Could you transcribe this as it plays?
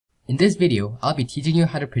In this video, I'll be teaching you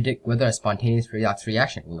how to predict whether a spontaneous redox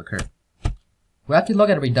reaction will occur. We have to look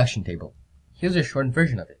at a reduction table. Here's a shortened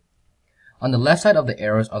version of it. On the left side of the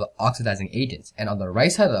arrows are the oxidizing agents, and on the right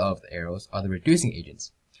side of the arrows are the reducing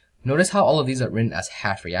agents. Notice how all of these are written as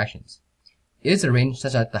hash reactions. It is arranged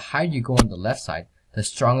such that the higher you go on the left side, the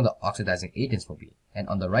stronger the oxidizing agents will be, and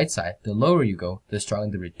on the right side, the lower you go, the stronger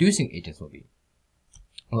the reducing agents will be.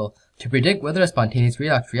 Well, to predict whether a spontaneous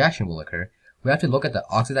redox reaction will occur, we have to look at the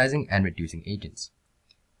oxidizing and reducing agents.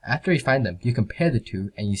 After we find them, you compare the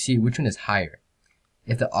two and you see which one is higher.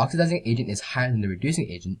 If the oxidizing agent is higher than the reducing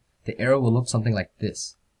agent, the arrow will look something like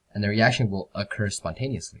this, and the reaction will occur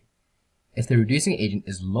spontaneously. If the reducing agent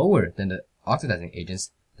is lower than the oxidizing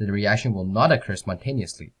agents, then the reaction will not occur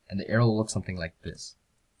spontaneously, and the arrow will look something like this.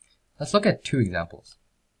 Let's look at two examples.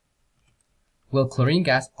 Will chlorine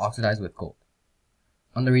gas oxidize with gold?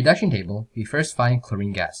 On the reduction table, we first find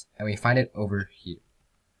chlorine gas, and we find it over here.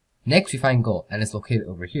 Next, we find gold, and it's located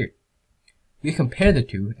over here. We compare the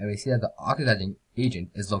two, and we see that the oxidizing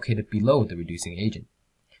agent is located below the reducing agent.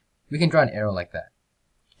 We can draw an arrow like that.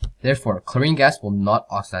 Therefore, chlorine gas will not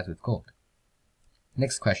oxidize with gold.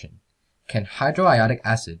 Next question. Can hydroiodic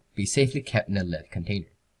acid be safely kept in a lead container?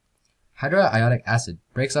 Hydroiodic acid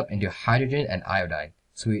breaks up into hydrogen and iodine,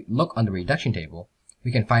 so we look on the reduction table.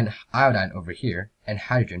 We can find iodine over here and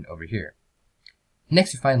hydrogen over here.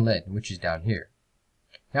 Next we find lead, which is down here.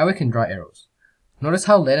 Now we can draw arrows. Notice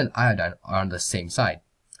how lead and iodine are on the same side.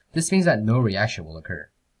 This means that no reaction will occur.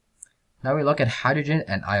 Now we look at hydrogen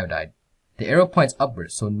and iodide. The arrow points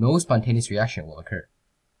upwards, so no spontaneous reaction will occur.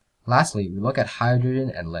 Lastly, we look at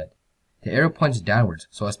hydrogen and lead. The arrow points downwards,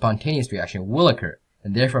 so a spontaneous reaction will occur,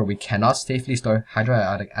 and therefore we cannot safely store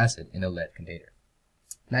hydroiodic acid in a lead container.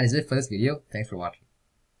 That is it for this video. Thanks for watching.